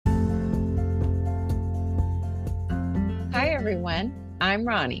Hi, everyone. I'm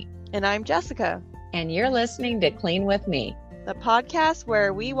Ronnie, And I'm Jessica, and you're listening to Clean With Me, the podcast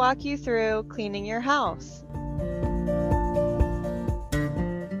where we walk you through cleaning your house.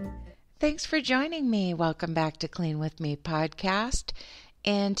 Thanks for joining me. Welcome back to Clean With Me podcast.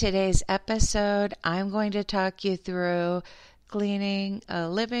 In today's episode, I'm going to talk you through cleaning a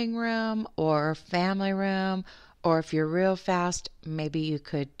living room or family room, or if you're real fast, maybe you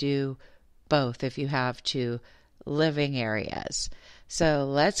could do both if you have two living areas. So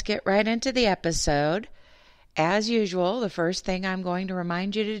let's get right into the episode. As usual, the first thing I'm going to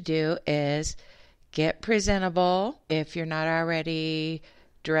remind you to do is get presentable. If you're not already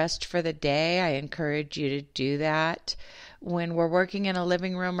dressed for the day, I encourage you to do that. When we're working in a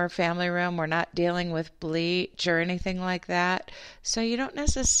living room or family room, we're not dealing with bleach or anything like that. So you don't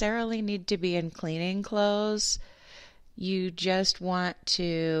necessarily need to be in cleaning clothes. You just want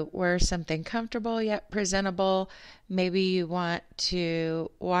to wear something comfortable yet presentable. Maybe you want to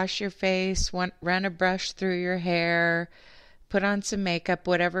wash your face, run a brush through your hair, put on some makeup,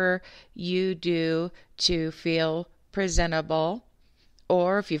 whatever you do to feel presentable.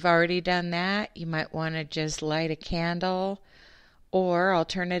 Or if you've already done that, you might want to just light a candle or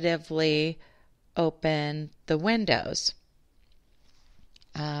alternatively open the windows.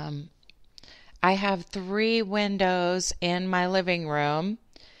 I have 3 windows in my living room,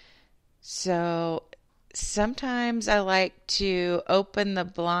 so sometimes I like to open the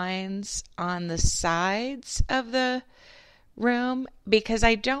blinds on the sides of the room because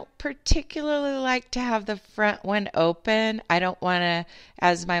I don't particularly like to have the front one open. I don't want to,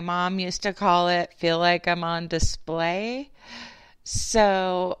 as my mom used to call it, feel like I'm on display.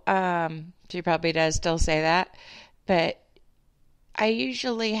 So she probably does still say that, but I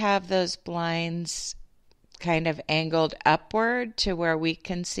usually have those blinds kind of angled upward to where we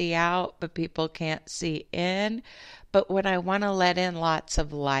can see out, but people can't see in. But when I want to let in lots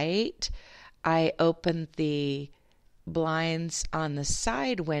of light, I open the blinds on the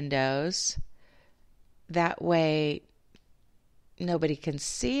side windows. That way nobody can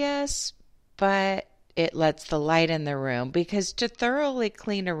see us, but it lets the light in the room, because to thoroughly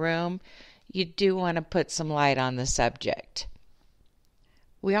clean a room, you do want to put some light on the subject.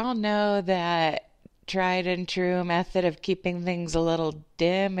 We all know that tried and true method of keeping things a little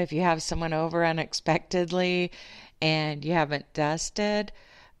dim if you have someone over unexpectedly and you haven't dusted.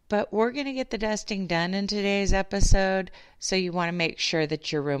 But we're going to get the dusting done in today's episode, so you want to make sure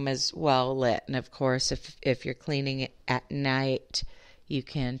that your room is well lit. And of course, if you're cleaning it at night, you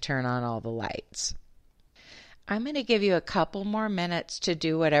can turn on all the lights. I'm going to give you a couple more minutes to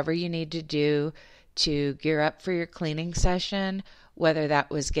do whatever you need to do to gear up for your cleaning session, whether that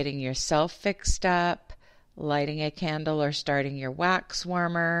was getting yourself fixed up, lighting a candle or starting your wax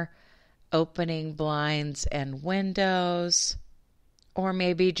warmer, opening blinds and windows, or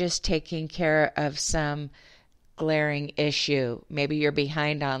maybe just taking care of some glaring issue. Maybe you're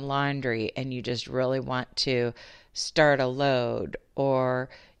behind on laundry and you just really want to start a load, or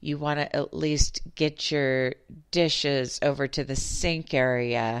you want to at least get your dishes over to the sink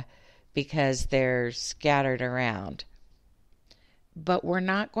area because they're scattered around. But we're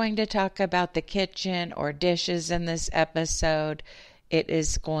not going to talk about the kitchen or dishes in this episode. It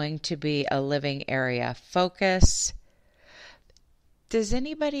is going to be a living area focus. Does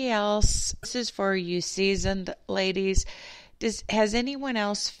anybody else, this is for you seasoned ladies, has anyone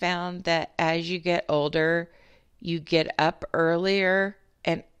else found that as you get older, you get up earlier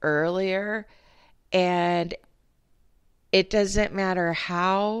and earlier, and it doesn't matter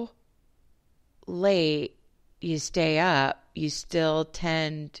how late you stay up, you still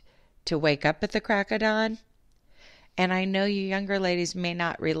tend to wake up at the crack of dawn? And I know you younger ladies may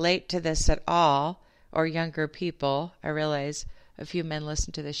not relate to this at all, or younger people. I realize a few men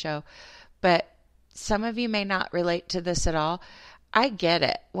listen to the show, but some of you may not relate to this at all. I get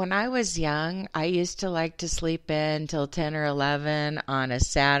it. When I was young, I used to like to sleep in till 10 or 11 on a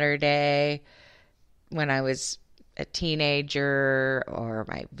Saturday when I was a teenager or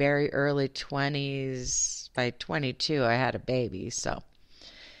my very early 20s. By 22, I had a baby, so.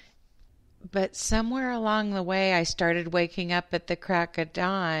 But somewhere along the way, I started waking up at the crack of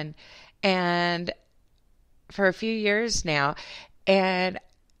dawn, and for a few years now, and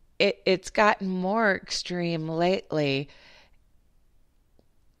it's gotten more extreme lately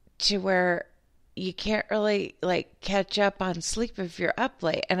to where you can't really catch up on sleep if you're up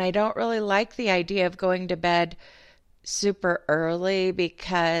late. And I don't really like the idea of going to bed super early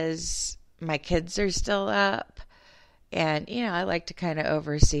because my kids are still up. And, I like to kind of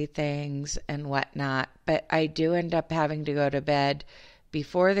oversee things and whatnot. But I do end up having to go to bed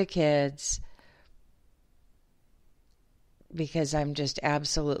before the kids because I'm just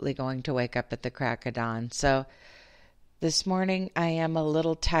absolutely going to wake up at the crack of dawn. So this morning I am a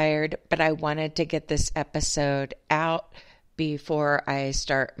little tired, but I wanted to get this episode out before I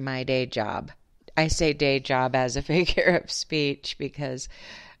start my day job. I say day job as a figure of speech because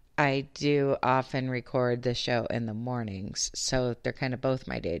I do often record the show in the mornings, so they're kind of both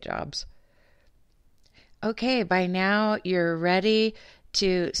my day jobs. Okay, by now you're ready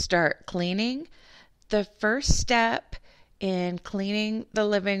to start cleaning. The first step in cleaning the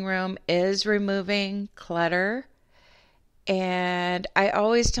living room is removing clutter. And I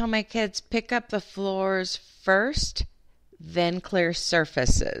always tell my kids, pick up the floors first, then clear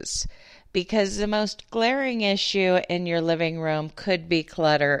surfaces. Because the most glaring issue in your living room could be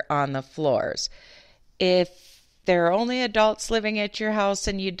clutter on the floors. If there are only adults living at your house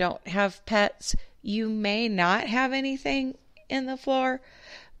and you don't have pets, you may not have anything in the floor.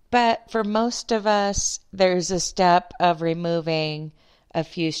 But for most of us, there's a step of removing a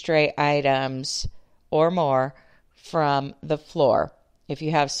few stray items or more from the floor. If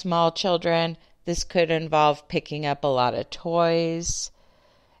you have small children, this could involve picking up a lot of toys.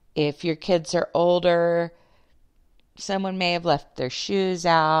 If your kids are older, someone may have left their shoes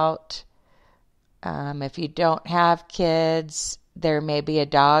out. If you don't have kids, there may be a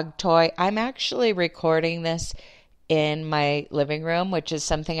dog toy. I'm actually recording this in my living room, which is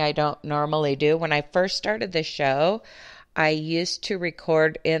something I don't normally do. When I first started the show, I used to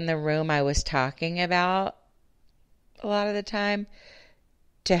record in the room I was talking about a lot of the time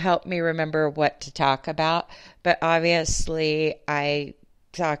to help me remember what to talk about. But obviously, I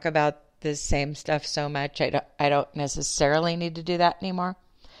talk about the same stuff so much, I don't necessarily need to do that anymore.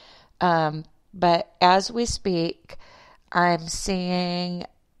 But as we speak, I'm seeing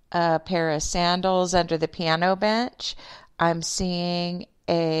a pair of sandals under the piano bench. I'm seeing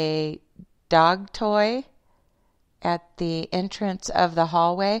a dog toy at the entrance of the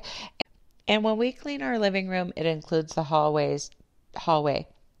hallway. And when we clean our living room, it includes the hallway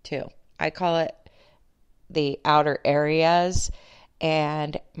too. I call it the outer areas.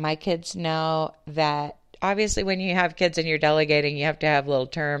 And my kids know that obviously when you have kids and you're delegating, you have to have little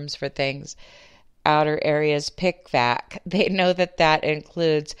terms for things. Outer areas, pick vac. They know that that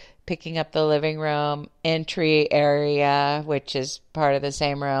includes picking up the living room, entry area, which is part of the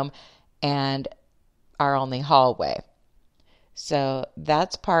same room, and our only hallway. So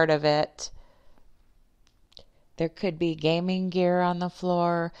that's part of it. There could be gaming gear on the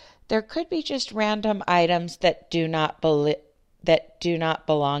floor. There could be just random items that do not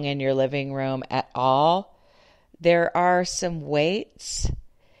belong in your living room at all. There are some weights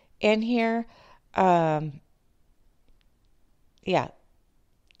in here.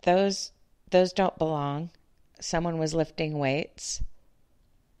 Those don't belong. Someone was lifting weights.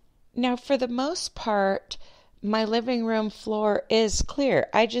 Now, for the most part, my living room floor is clear.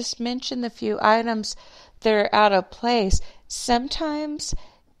 I just mentioned the few items that are out of place. Sometimes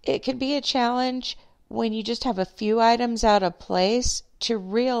it can be a challenge when you just have a few items out of place to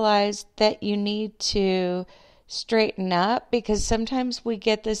realize that you need to straighten up, because sometimes we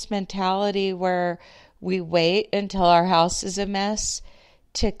get this mentality where we wait until our house is a mess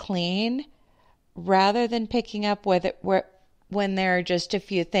to clean rather than picking up with it when there are just a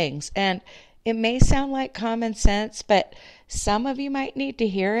few things. And it may sound like common sense, but some of you might need to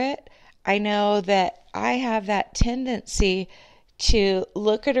hear it. I know that I have that tendency to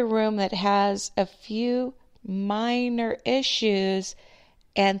look at a room that has a few minor issues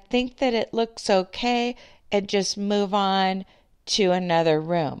and think that it looks okay and just move on to another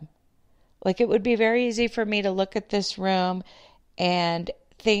room. Like, it would be very easy for me to look at this room and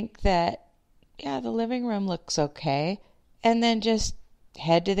think that, yeah, the living room looks okay, and then just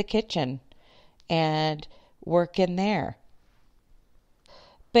head to the kitchen and work in there.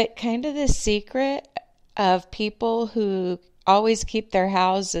 But kind of the secret of people who always keep their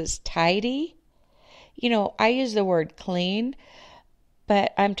houses tidy, I use the word clean,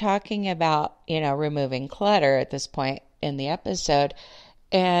 but I'm talking about, removing clutter at this point in the episode.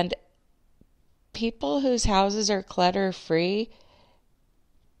 And people whose houses are clutter-free,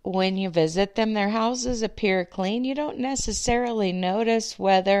 when you visit them, their houses appear clean. You don't necessarily notice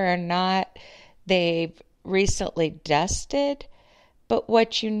whether or not they've recently dusted, but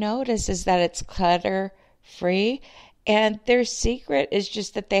what you notice is that it's clutter-free, and their secret is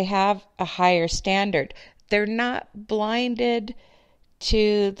just that they have a higher standard. They're not blinded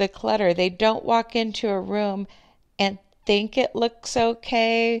to the clutter. They don't walk into a room and think it looks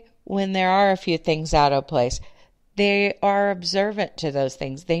okay when there are a few things out of place. They are observant to those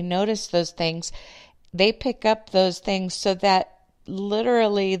things. They notice those things. They pick up those things so that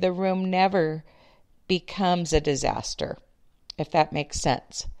literally the room never becomes a disaster. if that makes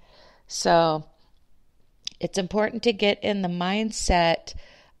sense. So it's important to get in the mindset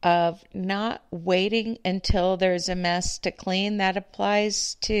of not waiting until there's a mess to clean. That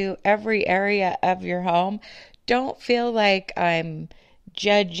applies to every area of your home. Don't feel like I'm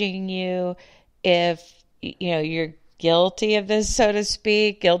judging you if you're guilty of this, so to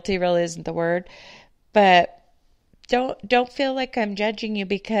speak. Guilty really isn't the word, but don't feel like I'm judging you,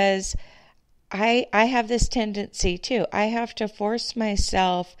 because I have this tendency too. I have to force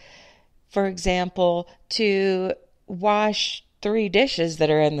myself, for example, to wash 3 dishes that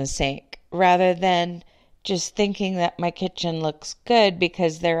are in the sink rather than just thinking that my kitchen looks good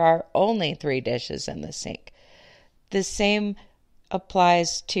because there are only 3 dishes in the sink. The same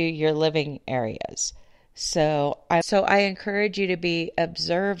applies to your living areas. So I encourage you to be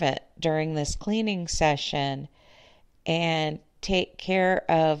observant during this cleaning session and take care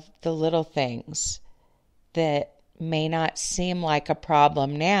of the little things that may not seem like a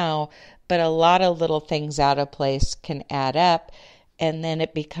problem now, but a lot of little things out of place can add up, and then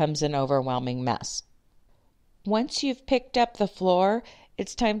it becomes an overwhelming mess. Once you've picked up the floor,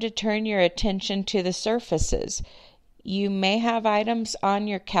 it's time to turn your attention to the surfaces. You may have items on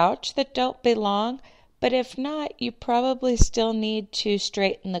your couch that don't belong, but if not, you probably still need to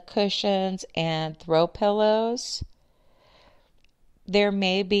straighten the cushions and throw pillows. There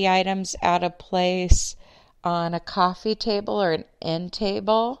may be items out of place on a coffee table or an end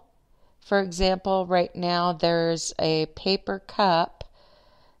table. For example, right now there's a paper cup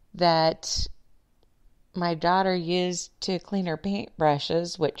that my daughter used to clean her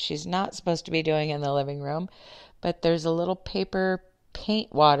paintbrushes, which she's not supposed to be doing in the living room, but there's a little paper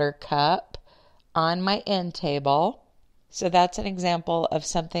paint water cup on my end table. So that's an example of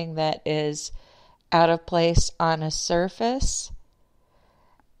something that is out of place on a surface.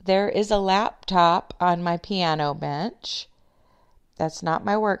 There is a laptop on my piano bench. That's not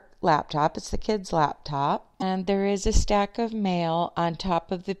my work laptop, it's the kids' laptop. And there is a stack of mail on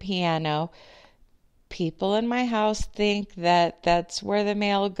top of the piano. People in my house think that that's where the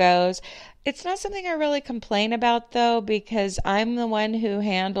mail goes. It's not something I really complain about, though, because I'm the one who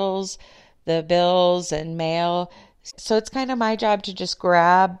handles the bills and mail. So it's kind of my job to just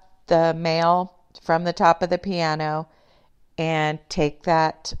grab the mail from the top of the piano and take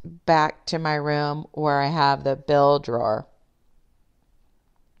that back to my room where I have the bill drawer.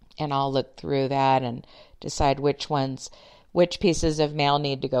 And I'll look through that and decide which pieces of mail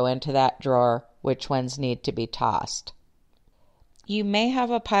need to go into that drawer, which ones need to be tossed. You may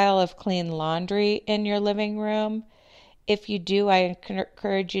have a pile of clean laundry in your living room. If you do, I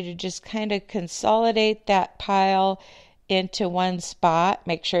encourage you to just kind of consolidate that pile into one spot.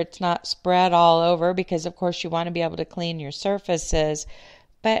 Make sure it's not spread all over, because of course you want to be able to clean your surfaces.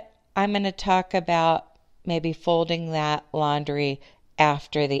 But I'm going to talk about maybe folding that laundry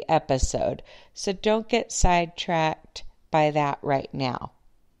after the episode. So don't get sidetracked by that right now.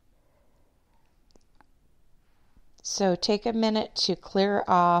 So take a minute to clear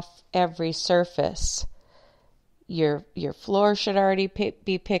off every surface. Your floor should already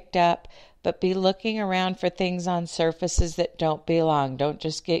be picked up, but be looking around for things on surfaces that don't belong. Don't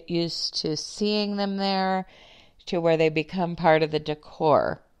just get used to seeing them there to where they become part of the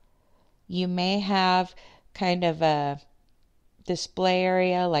decor. You may have kind of a display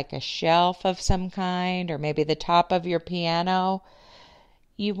area, like a shelf of some kind, or maybe the top of your piano.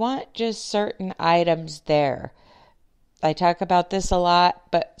 You want just certain items there. I talk about this a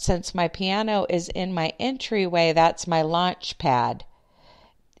lot, but since my piano is in my entryway, that's my launch pad.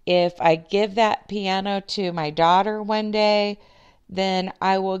 If I give that piano to my daughter one day, then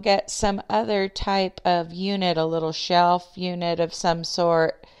I will get some other type of unit, a little shelf unit of some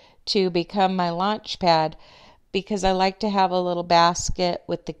sort, to become my launch pad, because I like to have a little basket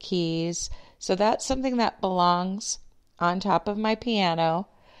with the keys. So that's something that belongs on top of my piano.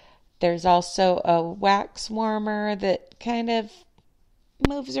 There's also a wax warmer that kind of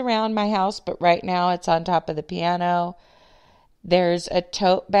moves around my house, but right now it's on top of the piano. There's a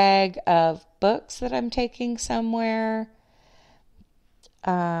tote bag of books that I'm taking somewhere.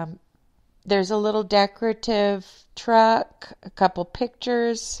 There's a little decorative truck, a couple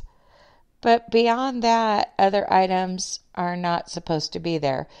pictures. But beyond that, other items are not supposed to be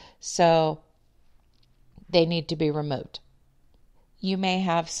there. So they need to be removed. You may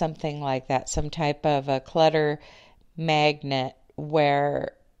have something like that, some type of a clutter magnet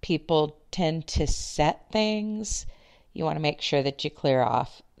where people tend to set things. You want to make sure that you clear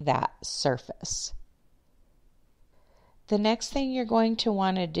off that surface. The next thing you're going to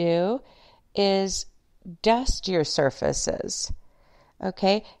want to do is dust your surfaces.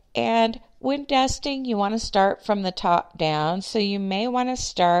 Okay, And when dusting, you want to start from the top down. So you may want to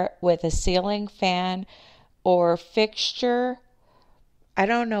start with a ceiling fan or fixture. I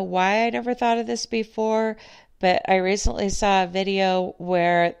don't know why I never thought of this before, but I recently saw a video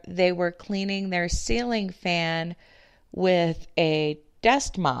where they were cleaning their ceiling fan with a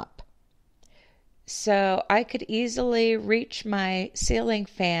dust mop. So I could easily reach my ceiling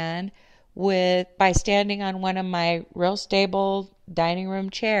fan by standing on one of my real stable dining room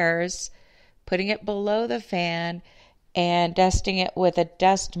chairs, putting it below the fan, and dusting it with a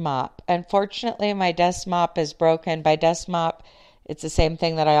dust mop. Unfortunately, my dust mop is broken. By dust mop, it's the same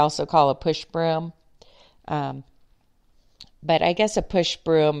thing that I also call a push broom. But I guess a push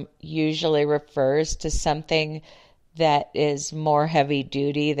broom usually refers to something that is more heavy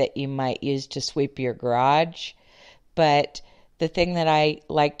duty that you might use to sweep your garage. But the thing that I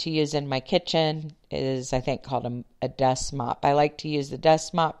like to use in my kitchen is, I think, called a dust mop. I like to use the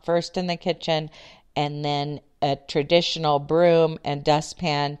dust mop first in the kitchen and then a traditional broom and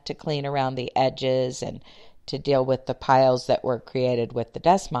dustpan to clean around the edges and to deal with the piles that were created with the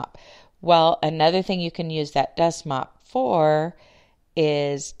dust mop. Well, another thing you can use that dust mop for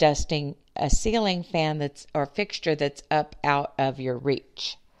is dusting a ceiling fan or fixture that's up out of your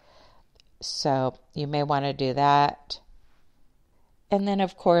reach. So you may want to do that. And then,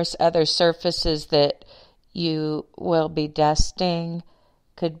 of course, other surfaces that you will be dusting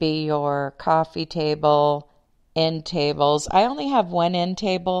could be your coffee table, end tables. I only have one end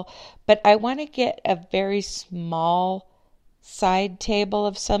table, but I want to get a very small side table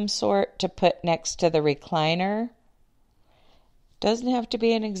of some sort to put next to the recliner. Doesn't have to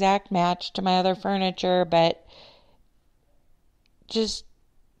be an exact match to my other furniture, but just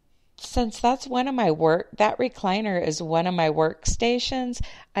since that's one of my that recliner is one of my workstations,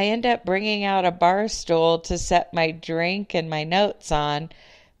 I end up bringing out a bar stool to set my drink and my notes on,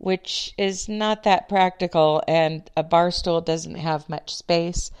 which is not that practical, and a bar stool doesn't have much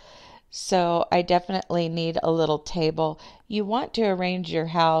space. So I definitely need a little table. You want to arrange your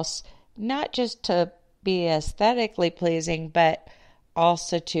house not just to be aesthetically pleasing, but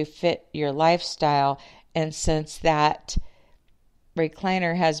also to fit your lifestyle. And since that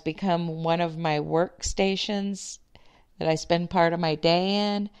recliner has become one of my workstations that I spend part of my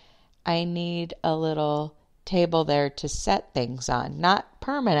day in, I need a little table there to set things on. Not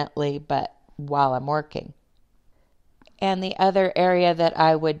permanently, but while I'm working. And the other area that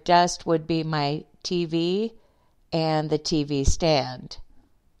I would dust would be my TV and the TV stand.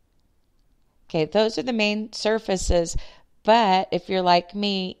 Okay, those are the main surfaces, but if you're like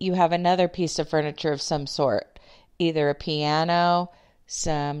me, you have another piece of furniture of some sort, either a piano,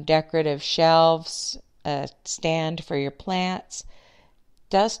 some decorative shelves, a stand for your plants.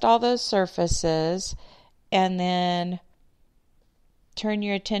 Dust all those surfaces and then turn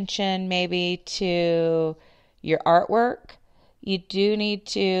your attention maybe to your artwork. You do need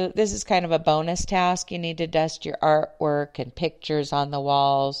to, this is kind of a bonus task, you need to dust your artwork and pictures on the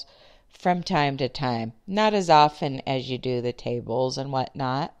walls from time to time. Not as often as you do the tables and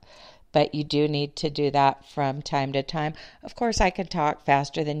whatnot, but you do need to do that from time to time. Of course, I can talk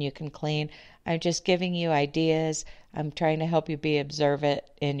faster than you can clean. I'm just giving you ideas. I'm trying to help you be observant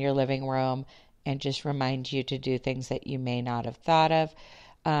in your living room and just remind you to do things that you may not have thought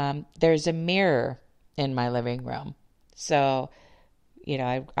of. There's a mirror in my living room. So,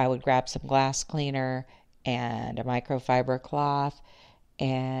 I would grab some glass cleaner and a microfiber cloth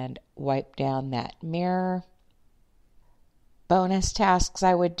and wipe down that mirror. Bonus tasks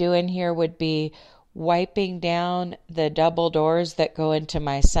I would do in here would be wiping down the double doors that go into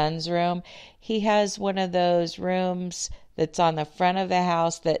my son's room. He has one of those rooms that's on the front of the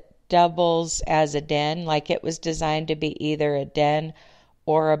house that doubles as a den, like it was designed to be either a den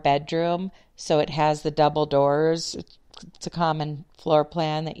or a bedroom. So it has the double doors. It's a common floor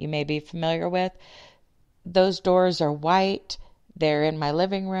plan that you may be familiar with. Those doors are white. They're in my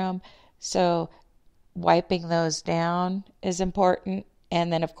living room. So wiping those down is important.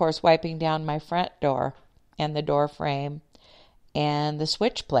 And then, of course, wiping down my front door and the door frame and the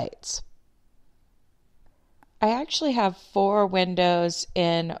switch plates. I actually have 4 windows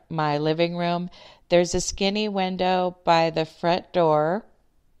in my living room. There's a skinny window by the front door.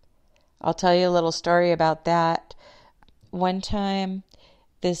 I'll tell you a little story about that. One time,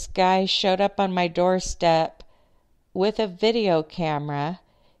 this guy showed up on my doorstep with a video camera.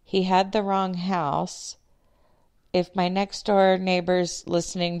 He had the wrong house. If my next door neighbor's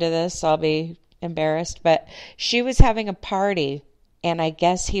listening to this, I'll be embarrassed, but she was having a party, and I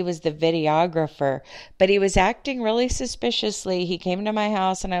guess he was the videographer, but he was acting really suspiciously. He came to my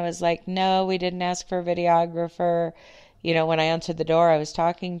house, and I was like, no, we didn't ask for a videographer. when I answered the door, I was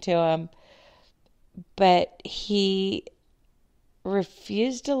talking to him, but he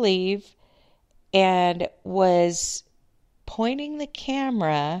refused to leave and was pointing the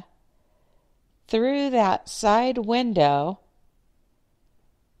camera through that side window,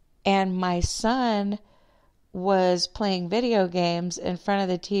 and my son was playing video games in front of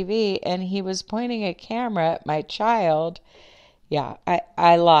the TV, and he was pointing a camera at my child. Yeah,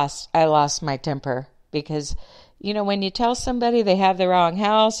 I lost my temper because, when you tell somebody they have the wrong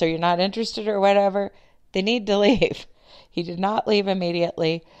house or you're not interested or whatever, they need to leave. He did not leave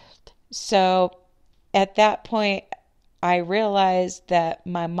immediately. So at that point, I realized that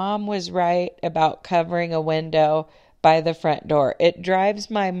my mom was right about covering a window by the front door. It drives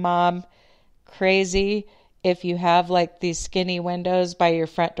my mom crazy if you have like these skinny windows by your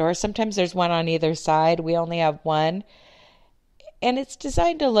front door. Sometimes there's one on either side. We only have one. And it's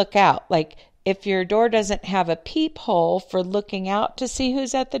designed to look out. Like if your door doesn't have a peephole for looking out to see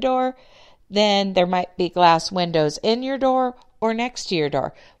who's at the door, then there might be glass windows in your door or next to your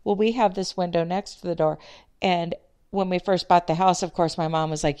door. Well, we have this window next to the door. And when we first bought the house, of course, my mom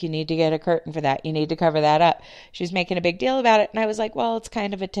was like, you need to get a curtain for that. You need to cover that up. She was making a big deal about it. And I was like, well, it's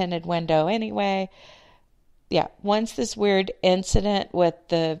kind of a tinted window anyway. Yeah, once this weird incident with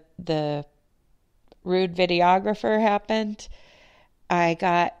the rude videographer happened, I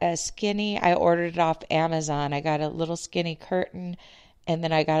ordered it off Amazon. I got a little skinny curtain, and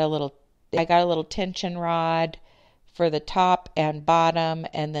then I got a little tension rod for the top and bottom,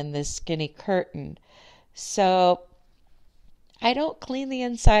 and then this skinny curtain. So I don't clean the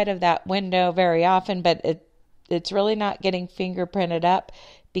inside of that window very often, but it's really not getting fingerprinted up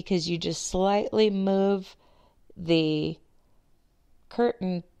because you just slightly move the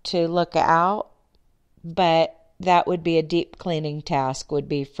curtain to look out, but that would be a deep cleaning task, would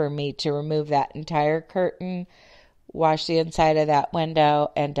be for me to remove that entire curtain, wash the inside of that window,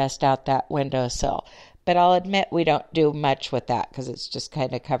 and dust out that windowsill. But I'll admit we don't do much with that because it's just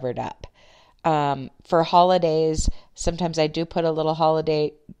kind of covered up. For holidays, sometimes I do put a little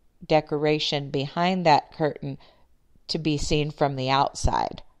holiday decoration behind that curtain to be seen from the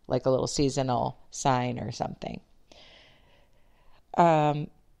outside, like a little seasonal sign or something.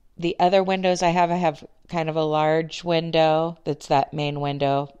 The other windows I have kind of a large window that's that main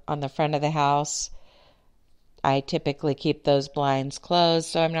window on the front of the house. I typically keep those blinds closed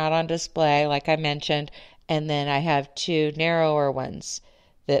so I'm not on display, like I mentioned. And then I have two narrower ones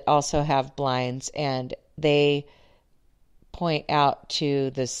that also have blinds, and they point out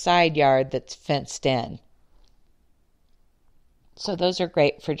to the side yard that's fenced in. So those are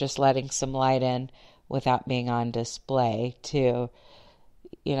great for just letting some light in without being on display to,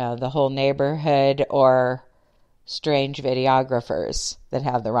 the whole neighborhood or strange videographers that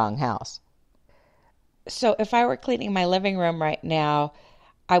have the wrong house. So if I were cleaning my living room right now,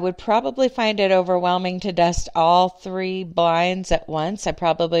 I would probably find it overwhelming to dust all 3 blinds at once. I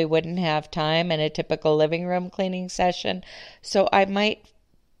probably wouldn't have time in a typical living room cleaning session. So I might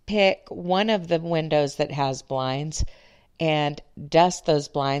pick one of the windows that has blinds and dust those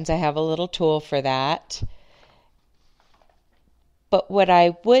blinds. I have a little tool for that. But what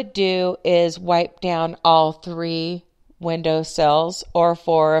I would do is wipe down all 3 window sills, or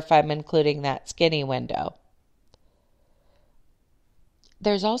 4 if I'm including that skinny window.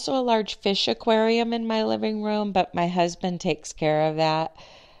 There's also a large fish aquarium in my living room, but my husband takes care of that.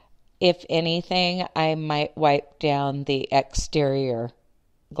 If anything, I might wipe down the exterior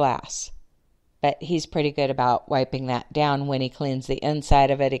glass. But he's pretty good about wiping that down. When he cleans the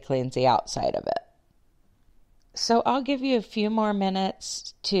inside of it, he cleans the outside of it. So I'll give you a few more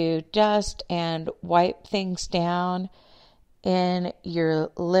minutes to dust and wipe things down in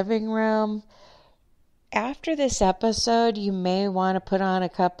your living room. After this episode, you may want to put on a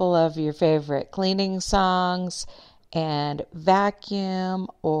couple of your favorite cleaning songs and vacuum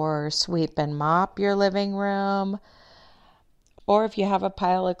or sweep and mop your living room. Or if you have a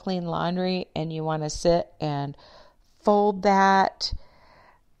pile of clean laundry and you want to sit and fold that,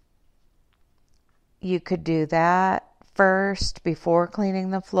 you could do that first before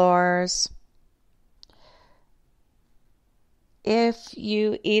cleaning the floors. If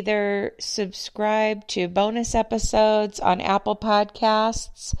you either subscribe to bonus episodes on Apple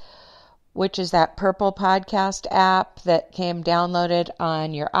Podcasts, which is that purple podcast app that came downloaded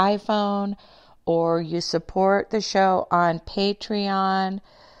on your iPhone, or you support the show on Patreon,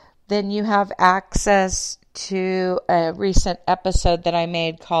 then you have access to a recent episode that I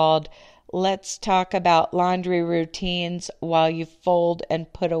made called Let's Talk About Laundry Routines While You Fold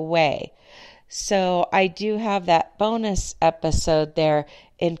and Put Away. So I do have that bonus episode there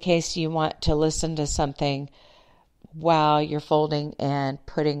in case you want to listen to something while you're folding and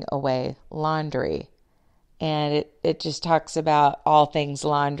putting away laundry. And it just talks about all things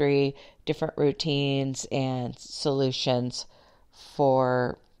laundry, different routines and solutions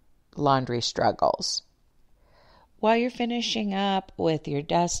for laundry struggles. While you're finishing up with your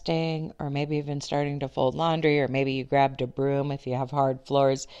dusting, or maybe even starting to fold laundry, or maybe you grabbed a broom if you have hard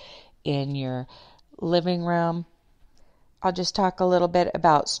floors in your living room, I'll just talk a little bit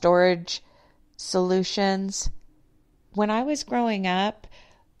about storage solutions. When I was growing up,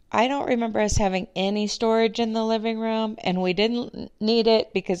 I don't remember us having any storage in the living room, and we didn't need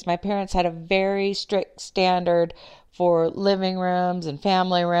it because my parents had a very strict standard for living rooms and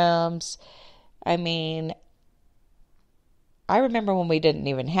family rooms. I mean, I remember when we didn't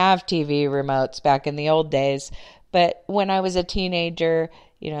even have TV remotes back in the old days, but when I was a teenager,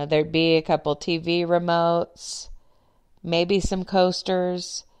 there'd be a couple TV remotes, maybe some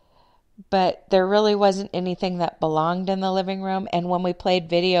coasters, but there really wasn't anything that belonged in the living room. And when we played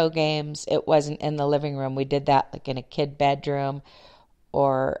video games, it wasn't in the living room. We did that like in a kid bedroom,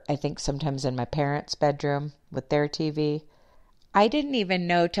 or I think sometimes in my parents' bedroom with their TV. I didn't even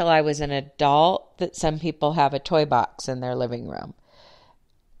know till I was an adult that some people have a toy box in their living room.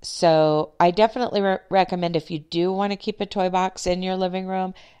 So I definitely recommend, if you do want to keep a toy box in your living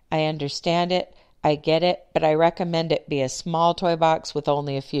room, I understand it, I get it, but I recommend it be a small toy box with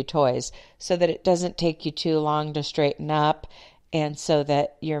only a few toys so that it doesn't take you too long to straighten up, and so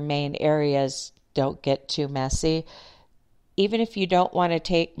that your main areas don't get too messy. Even if you don't want to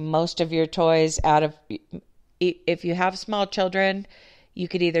take most of your toys out of, if you have small children, you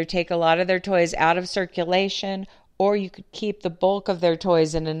could either take a lot of their toys out of circulation, or you could keep the bulk of their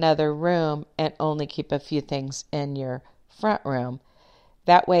toys in another room and only keep a few things in your front room.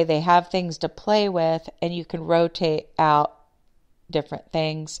 That way they have things to play with, and you can rotate out different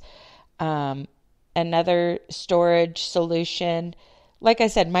things. Another storage solution, like I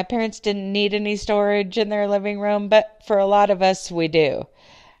said, my parents didn't need any storage in their living room, but for a lot of us, we do.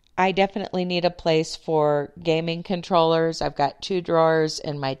 I definitely need a place for gaming controllers. I've got 2 drawers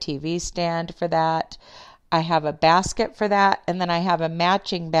in my TV stand for that. I have a basket for that, and then I have a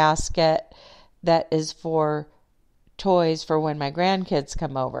matching basket that is for toys for when my grandkids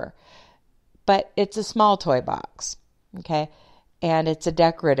come over. But it's a small toy box, okay? And it's a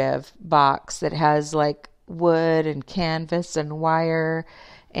decorative box that has like wood and canvas and wire,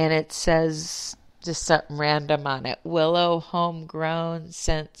 and it says just something random on it. Willow homegrown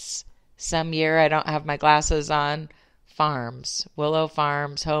since some year, I don't have my glasses on, farms. Willow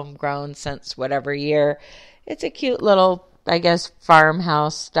Farms homegrown since whatever year. It's a cute little, I guess,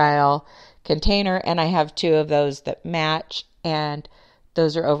 farmhouse style container, and I have 2 of those that match, and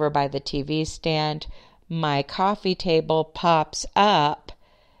those are over by the TV stand. My coffee table pops up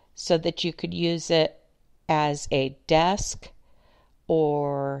so that you could use it as a desk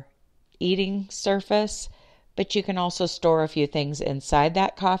or eating surface, but you can also store a few things inside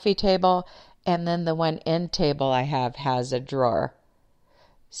that coffee table, and then the one end table I have has a drawer.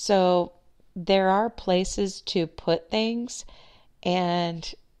 So there are places to put things,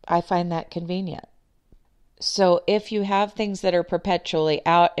 and I find that convenient. So if you have things that are perpetually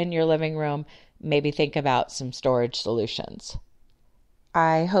out in your living room, maybe think about some storage solutions.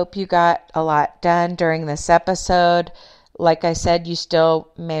 I hope you got a lot done during this episode. Like I said, you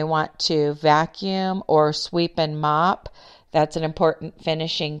still may want to vacuum or sweep and mop. That's an important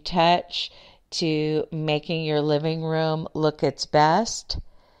finishing touch to making your living room look its best,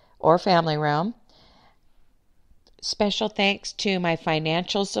 or family room. Special thanks to my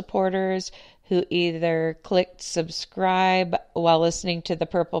financial supporters who either clicked subscribe while listening to the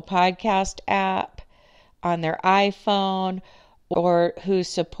Purple Podcast app on their iPhone, or who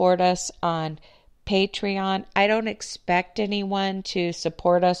support us on Patreon. I don't expect anyone to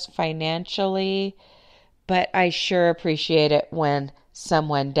support us financially, but I sure appreciate it when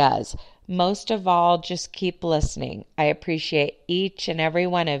someone does. Most of all, just keep listening. I appreciate each and every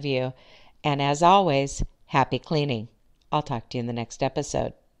one of you. And as always, happy cleaning. I'll talk to you in the next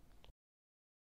episode.